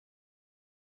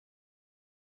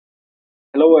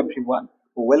Hello everyone,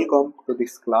 welcome to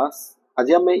this class.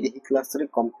 आज आम यही क्लास रे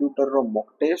कंप्यूटर रो मॉक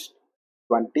टेस्ट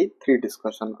 23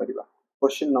 डिस्कशन करिबा.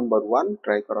 क्वेश्चन नंबर 1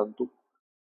 ट्राई करंतु.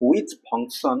 Which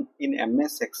function in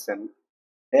MS Excel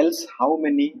tells how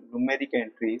many numeric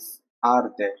entries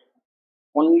are there?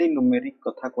 Only numeric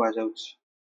कथा को आ जाउछ.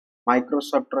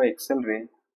 Microsoft रो Excel रे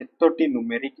एतोटी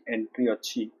numeric entry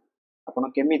अछि. आपण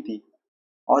केमिति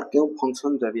और केउ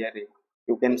फंक्शन जरिया रे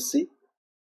you can see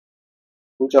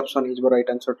which option is the right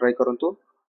answer. Try करंतु.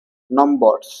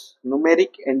 Numbers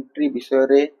numeric entry विषय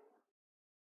रे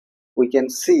we can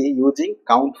see using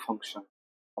count function.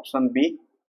 Option B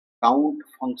count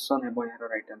function है यार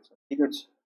right answer. ठीक अछि.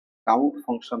 count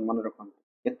function मन रखंतु.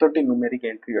 एतोटी numeric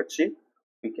entry अछि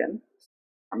we can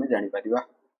हमें जानि परिबा.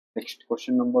 Next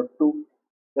question number 2.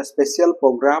 The special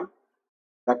program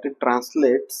that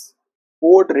translates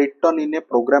code written in a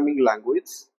programming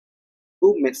language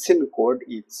to machine code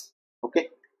is okay.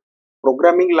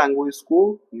 Programming language को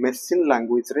machine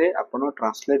language रे आपण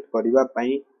translate करिवा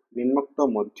पई निम्नलिखित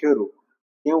मध्यरु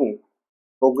केउ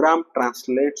प्रोग्राम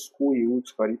ट्रांसलेट्स को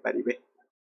यूज करि परिबे.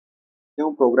 केउ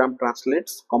प्रोग्राम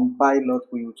ट्रांसलेट्स कंपाइलर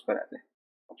को यूज करा दे.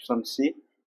 ऑप्शन सी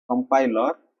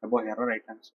कंपाइलर एबो हेरो राइट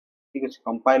आंसर. ठीक अछि.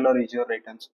 Compiler is your right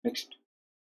answer. Next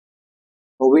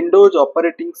Windows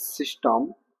operating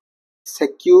system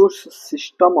secures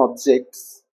system objects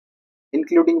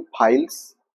including files,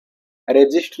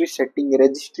 registry setting.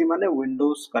 Registry माने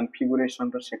Windows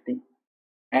configuration row setting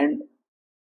and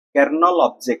kernel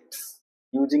objects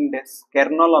using this.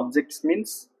 Kernel objects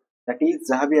means that is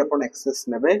जहाँ भी अपन access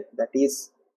नेबे that is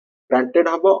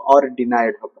granted हबो or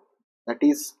denied हबो. That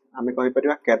is हमें कहि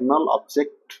परिबा kernel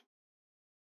object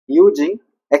using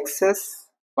access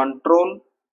control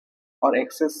or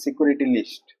access security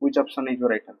list. Which option is your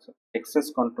right answer? Access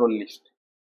control list.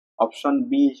 Option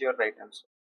B is your right answer.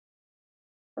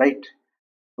 Right.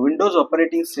 Windows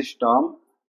operating system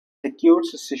secures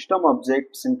system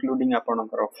objects including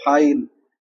apanakar file,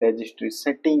 registry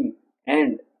setting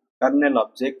and kernel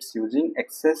objects using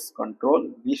access control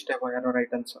list. Have your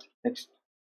right answer. Next.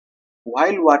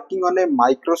 While working on a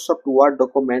Microsoft Word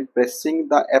document, pressing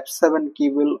the F7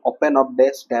 key will open up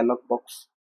this dialog box.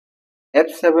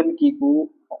 F7 की को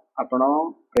आपण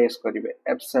press करिवे.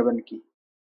 F7 की.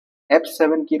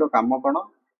 F7 की रो काम कोन?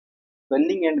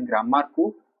 Spelling and grammar को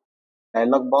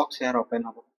dialogue box यार open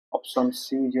हबो. Option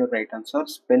C is your right answer.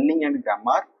 Spelling and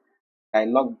grammar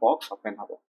dialogue box open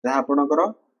हबो. जहा आपनकर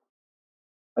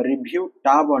रिव्यू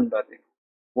टैब अंडर रे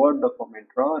वर्ड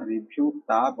डॉक्यूमेंट रो रिव्यू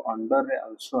टैब अंडर रे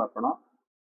आल्सो आपण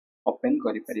ओपन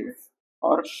करि परिवे.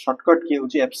 और शॉर्टकट की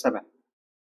होची F7.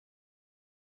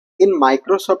 In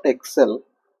Microsoft Excel,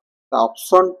 the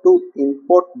option to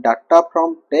import data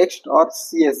from text or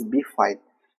CSV file.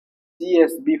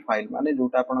 CSV file माने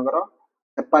जोटा आपनकर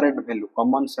separate value,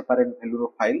 common separate value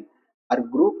row file are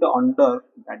grouped under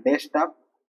the desktop.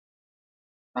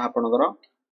 आपनकर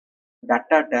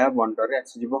data tab under रे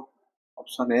आसी जिवो.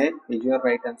 Option A is your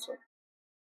right answer.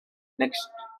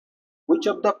 Next,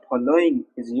 which of the following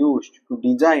is used to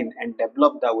design and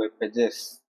develop the web pages?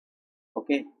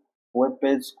 Okay. Web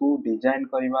page को design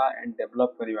करिवा and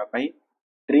develop करिवा पई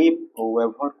dream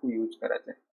waiver को use करा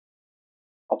जाय.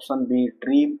 Option B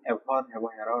dream ever हेबो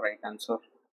हेरो right answer.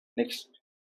 Next,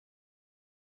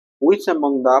 which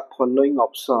among the following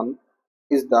option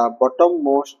is the bottom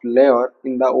most layer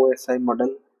in the OSI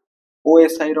model?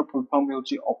 OSI row full form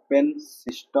हेउची open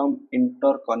system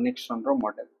interconnection row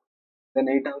model. Then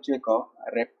एटा होची एक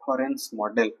reference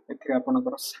model. एथि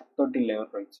आपनकर 7टी layer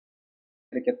रहिछि.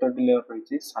 केतोटी layer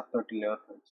रहिछि? 7टी layer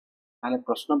रहिछि. माने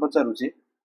प्रश्न पचारुछि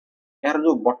यार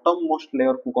जो बॉटम मोस्ट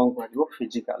लेयर को कोन कहलिबो?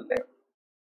 Physical layer.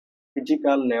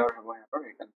 फिजिकल लेयर हेबो यार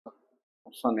right answer.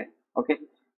 Option A. Okay.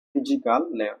 Physical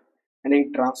layer and A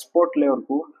transport layer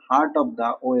को heart of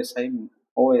the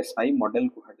OSI model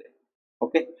कहा जाय.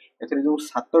 ओके. एथरे जो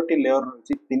 7टी लेयर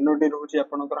रहिछि तीनोटी रहुछि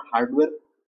आपनकर hardware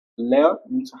layer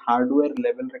means hardware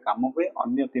level रे काम होय.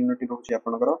 अन्य तीनोटी रहुछि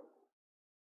आपनकर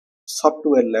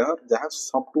सॉफ्टवेयर लेयर जहाँ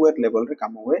सॉफ्टवेयर लेवल रे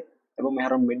काम हुए एवं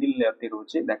यार मिडिल लेयर ती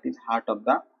रहउछि that is heart of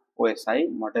the OSI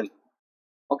model.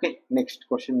 Okay. Next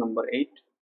question number 8.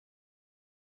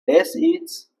 This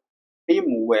is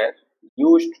firmware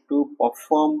used to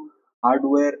perform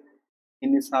hardware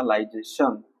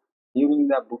initialization during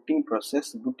the booting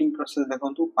process. Booting process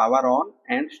देखंतु power on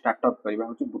and start up करिवा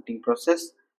होछि booting process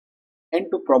and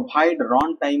to provide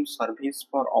runtime service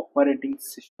for operating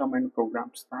system and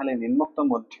programs. ताले निम्नलिखित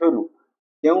मध्यरु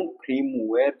केउ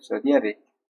firmware जरिया रे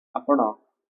आपण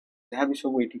जहा भी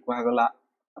सब एठी कोहा गला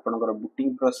आपनकर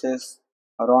booting process,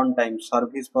 runtime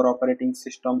service for operating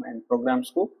system and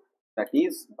programs को that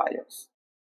is BIOS.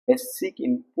 Basic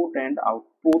input and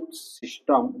output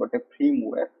system गोटे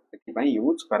फ्रीवेयर एथि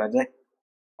यूज करा जाए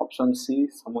ऑप्शन सी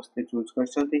समस्त चूज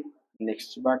करछथि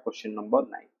नेक्स्ट बा question number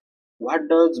 9 what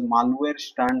does malware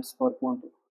stands for कोंतु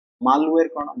malware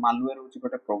cone malware होची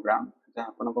गोटे programme जे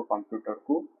आपन को कंप्यूटर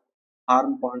को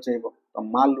हार्म पहुंचेबो तो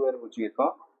मालवेयर होची एक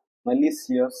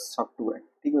मैलिशियस सॉफ्टवेयर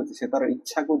ठीक अछि से तार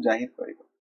इच्छा को जाहिर करिवो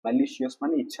मैलिशियस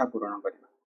माने इच्छा पूर्ण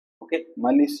करिवो ओके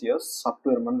मैलिशियस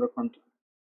सॉफ्टवेयर मन रखंतु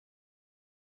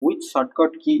which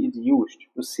shortcut key is used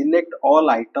to select all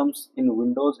items in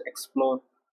Windows Explorer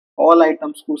all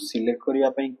items को select करिया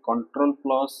पई control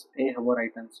plus a हबर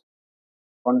items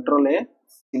control a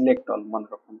select all मन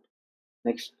रखंतु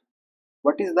next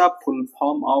what is the full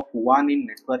form of one in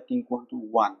networking कहंतु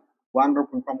one row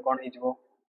full form cone हिजबो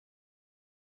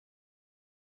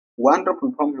one row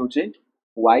full form होचे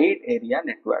wide area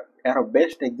network यार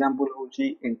best example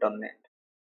होची internet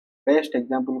best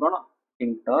example cone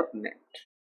internet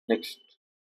next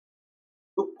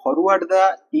to forward the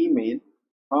email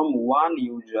from one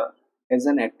user as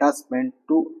an attachment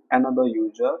to another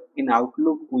user in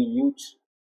Outlook we use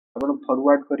upon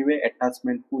forward करिवे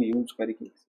attachment को use करके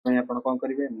मैं अपन कोन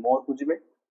करिवे मोर को जिवे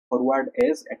forward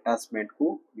as attachment को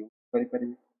use करि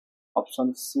परिवे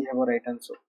option C है right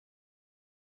answer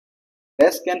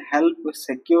this can help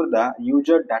secure the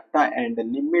user data and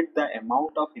limit the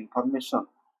amount of information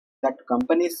that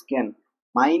companies can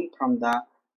mine from the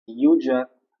user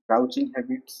browsing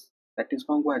habits that is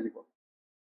कोन को आजिबो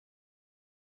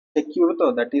secure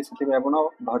तो that is से आपण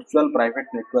virtual private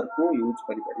network को use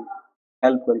करि परिबो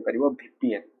help करि परिबो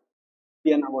VPN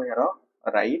VPN हबो यार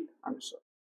right answer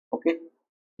okay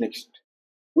next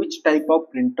which type of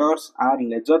printers are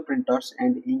laser printers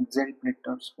and inkjet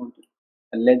printers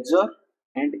laser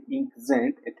and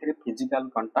inkjet एथिरे फिजिकल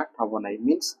कांटेक्ट हबो नै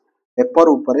मींस पेपर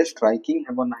ऊपर स्ट्राइकिंग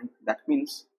हबो नै that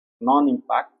means non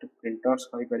impact printers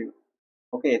कहि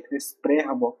परिबो ओके एथिरे स्प्रे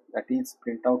हबो दैट इज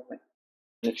प्रिंट आउट नै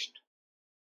next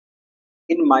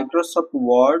in Microsoft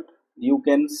Word you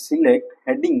can select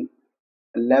heading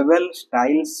level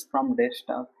styles from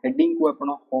desktop heading को अपन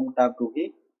होम टैब रू ही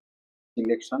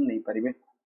सिलेक्शन नहीं परिबे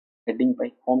heading by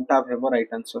home tab have a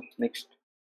right answer next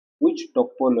which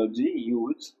topology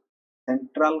use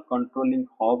central controlling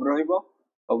hub रहिबो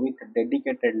with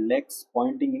dedicated legs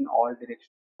pointing in all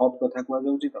direction hub कथा को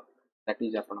जाउची तो that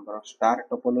is आपनकर star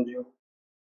topology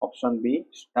option B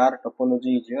star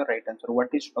topology is your right answer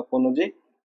what is topology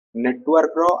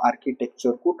network ro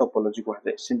architecture को topology को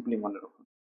जाय simply मन रखो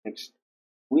next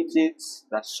which is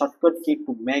the shortcut key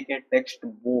to make a text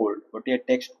bold गोटे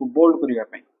text को bold करिया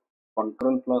पई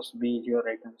control plus B is your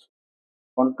right answer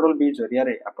control B जरिया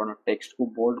रे आपण टेक्स्ट को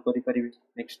बोल्ड करि परिबे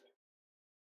next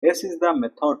this is the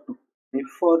method to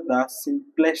prefer the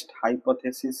simplest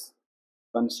hypothesis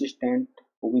consistent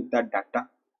with the data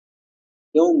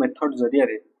yo method जरिया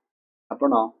रे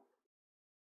आपण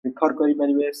प्रिफर करि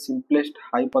परिबे simplest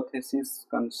hypothesis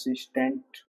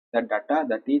consistent the data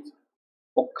that is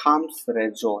Occam's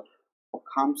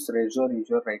razor is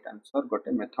your right answer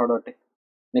गोटे method अटे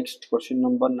next question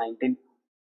number 19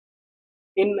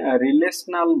 in a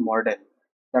relational model,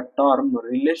 the term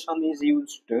relation is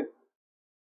used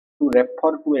to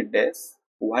refer to a dash,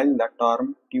 while the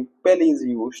term tuple is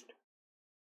used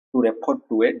to refer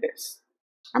to a dash.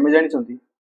 हमें जानी चंदी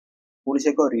police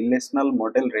एक relational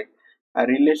model रे a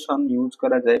relation use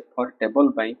करा जाए for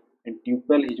table pi and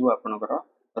tuple is जो अपन करा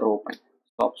row pi.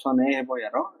 So option A है वो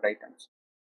यारो right answer.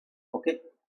 Okay.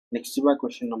 Next is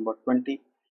question number 20.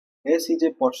 S is a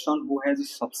person who has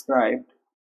subscribed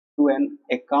to an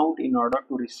account in order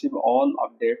to receive all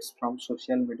updates from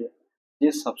social media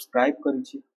J subscribe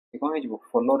करिछि A cone हेजबो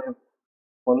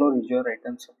follow is your right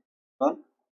answer or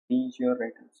D is your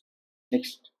right answer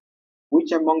next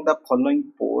which among the following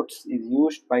ports is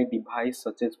used by device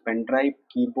such as pen drive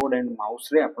keyboard and mouse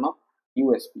रे आपण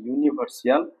USB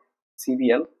universal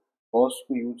serial bus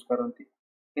को use करंती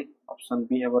okay option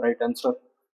B have a right answer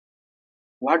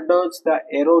what does the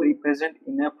arrow represent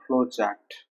in a flow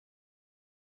chart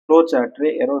flow chart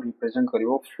रे arrow represent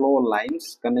करिवो flow lines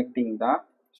connecting the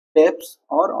steps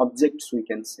or objects we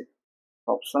can say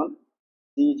option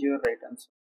C is your right answer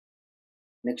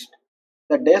next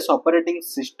the dash operating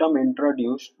system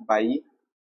introduced by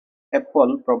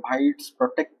Apple provides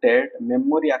protected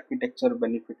memory architecture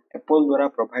benefit Apple द्वारा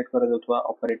provide करा जाउतवा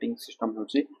operating system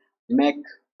होची Mac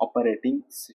operating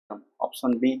system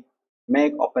option B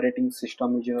Mac operating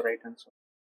system is your right answer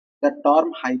The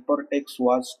term hypertext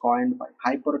was coined by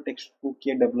hypertext को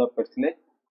किए develop करथिले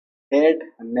Ted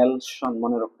Nelson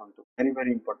मन रखंतु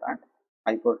very important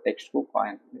hypertext को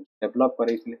coin develop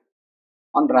करिथिले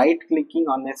on right clicking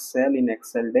on a cell in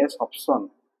Excel dash option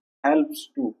helps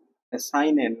to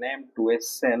assign a name to a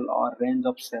cell or range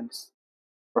of cells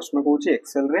प्रश्न कहूँ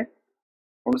Excel रे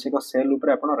कौन से cell ऊपर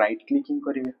आपण right clicking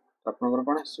करेंगे तो आपनकर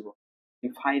कोन आसीबो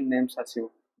define names आसीबो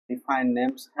define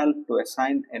names help to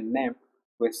assign a name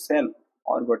to A cell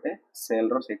और गोटे सेल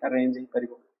रो सेटा range he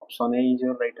परिबो option A is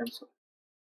your right answer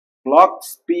clock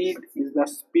speed is the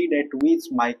speed at which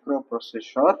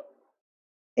microprocessor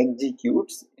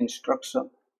executes instruction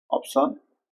option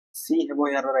C hebo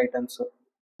here right answer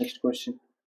next question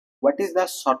what is the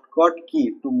shortcut key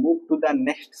to move to the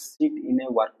next sheet in a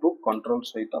workbook control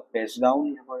sahita page down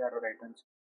hebo here right answer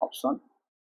option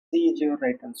C is your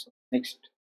right answer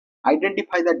next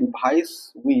identify the device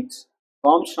which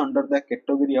comes under the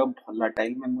category of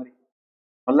volatile memory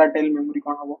volatile memory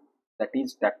कौन हबो that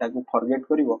is data को forget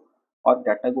करिवो और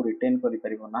data को retain करि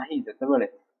परिबो नाही जते बेले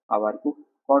power को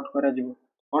कट करा जिवो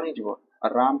कोन हि जिवो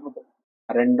RAM हबो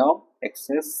random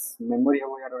access memory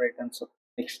हबो यार right answer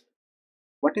next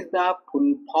what is the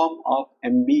full form of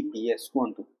MBPS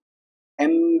कोंतु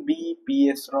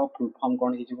MBPS row full form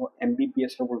कोन हि जिवो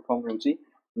MBPS रो फुल फॉर्म होउची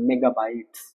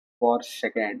मेगाबाइट्स पर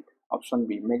सेकंड ऑप्शन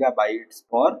बी मेगाबाइट्स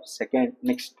पर second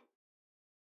next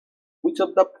which of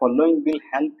the following will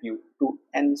help you to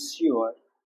ensure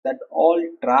that all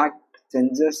tracked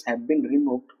changes have been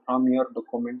removed from your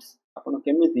documents आपण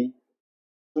केमिति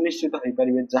सुनिश्चित होई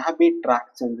परिबे जहां भी ट्रैक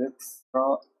चेंजेस रो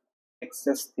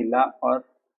एक्सेस थिला और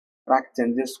ट्रैक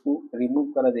चेंजेस को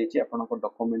रिमूव करा देछि आपण को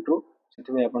डॉक्यूमेंट रो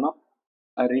सेति आपण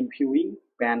रिव्यूइंग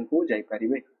पैन को जाई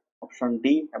परिबे ऑप्शन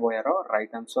डी हेबो यार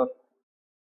right answer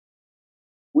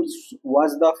which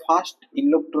was the first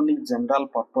electronic general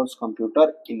purpose computer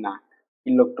in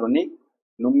electronic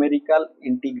numerical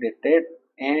integrated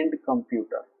and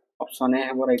computer option A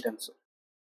have right answer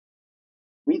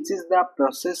which is the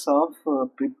process of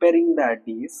preparing the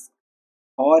disk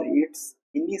for its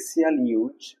initial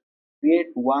use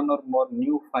create one or more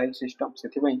new file system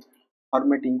सेथि पई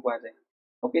formatting को आ जाय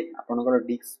okay आपनकर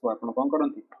disc को आपन कोन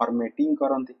करंती formatting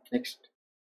करंती next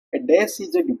a dash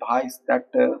is a device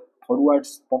that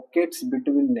forwards packets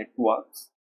between networks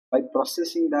by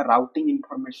processing the routing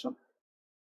information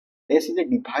dash is a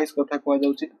device कथा को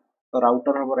जाउची तो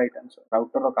राउटर हबो राइट आंसर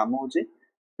राउटर रो काम होची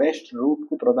बेस्ट रूट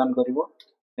को प्रदान करिवो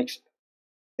next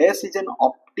dash is an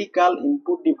optical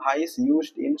input device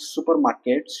used in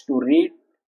supermarkets to read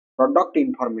product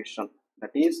information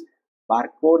that is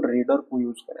barcode reader को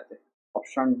यूज करते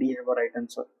ऑप्शन डी है right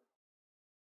answer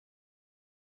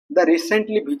The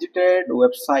recently visited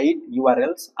website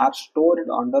URLs are stored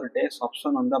under dash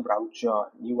option on the browser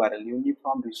URL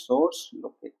uniform resource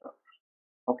locator.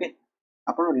 Okay,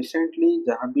 आपण recently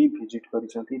जहाँ भी visit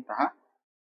करिसंती ताहा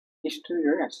history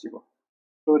रे आसीबो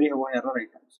story हबो यार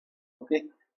राइट आंसर ओके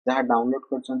जहाँ डाउनलोड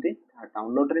करसंती ताहा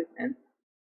डाउनलोड रे एंड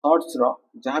सर्च रो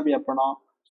जहाँ भी आपण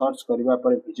सर्च करबा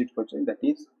पर visit करसंती that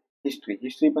is history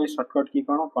history पय शॉर्टकट की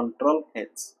कोन कंट्रोल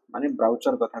एच माने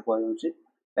ब्राउजर कथा को जाउची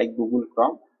like Google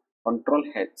Chrome control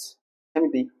H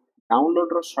सेमिति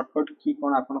download रो शॉर्टकट की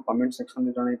कोन आपण कमेंट सेक्शन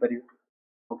रे जणाई परियो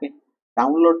ओके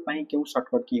डाउनलोड पय केउ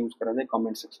शॉर्टकट की यूज करा जाय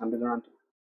कमेंट सेक्शन रे जणांतु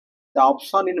the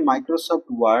option in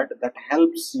Microsoft Word that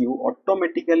helps you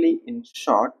automatically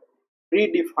insert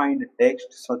predefined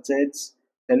text such as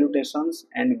salutations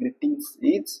and greetings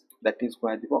is that is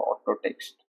called auto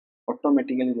text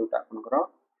automatically जोटा आपनकर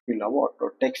fill हबो auto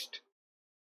text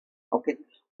okay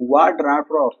word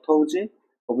wrap रो अर्थ होची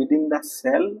within the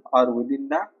cell or within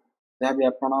the जहाँ भी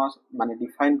आपण माने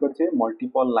define करथे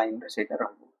multiple line रे सेटा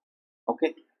रहबो okay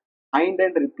find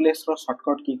and replace row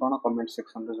shortcut की कोन कमेंट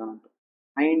सेक्शन रे जणांतु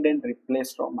find and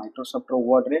replace row Microsoft row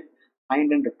word रे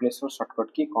find and replace row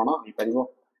shortcut की कोन होई परिबो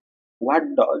what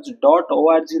does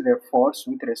 .org refers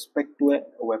with respect to a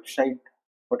website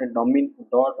what a domain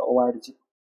 .org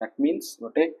that means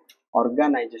what a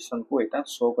organization को एटा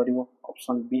show करिवो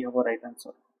option B हबो right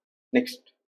answer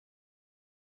next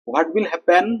what will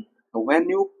happen when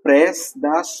you press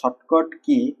the shortcut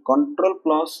key control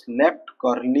plus left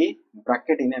curly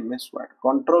bracket in MS Word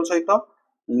control सहित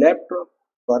left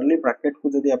curly bracket को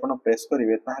जदि आपण press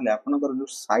करिवे ताहाले आपनकर जो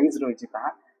size रहिछि ताहा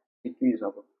डिक्रीज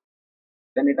हबो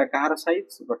देन एटा कार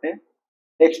साइज गोटे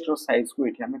टेक्स्ट रो साइज को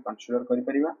एठी हमें कंसीडर करि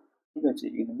परिबा ठीक अछि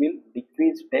it will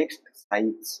decrease text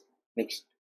size next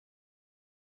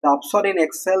the option in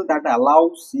Excel that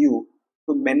allows you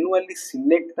to manually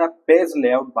select the page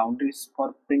layout boundaries for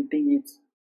printing is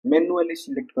manually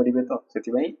select करिवे तो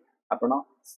सेति भाई आपण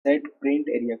set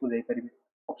print area को जाई परिबे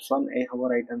ऑप्शन ए हबो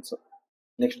right answer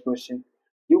next question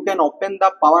you can open the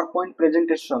PowerPoint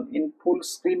presentation in full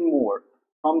screen mode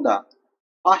from the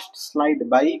first slide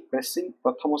by pressing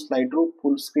प्रथम slide रो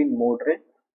full screen mode रे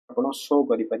आपण शो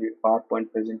करि परिबे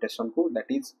PowerPoint presentation को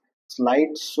that is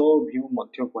slide show view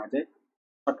मध्य को जाय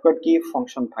shortcut key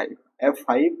function 5.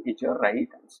 F5 is your right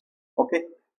answer. Okay.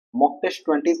 Mock test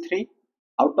 23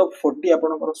 out of 40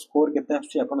 आपनकर score केते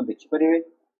आछी आपण देखि परिबे.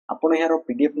 आपण यार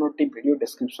PDF note T video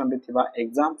description रे थिबा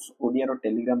एग्जाम्स ओडिया रो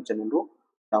टेलीग्राम चैनल रो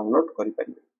डाउनलोड करि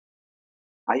परिबे.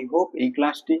 I hope A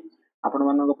class T आपण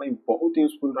मानक पई बहुत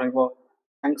useful रहइबो.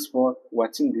 Thanks for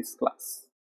watching this class.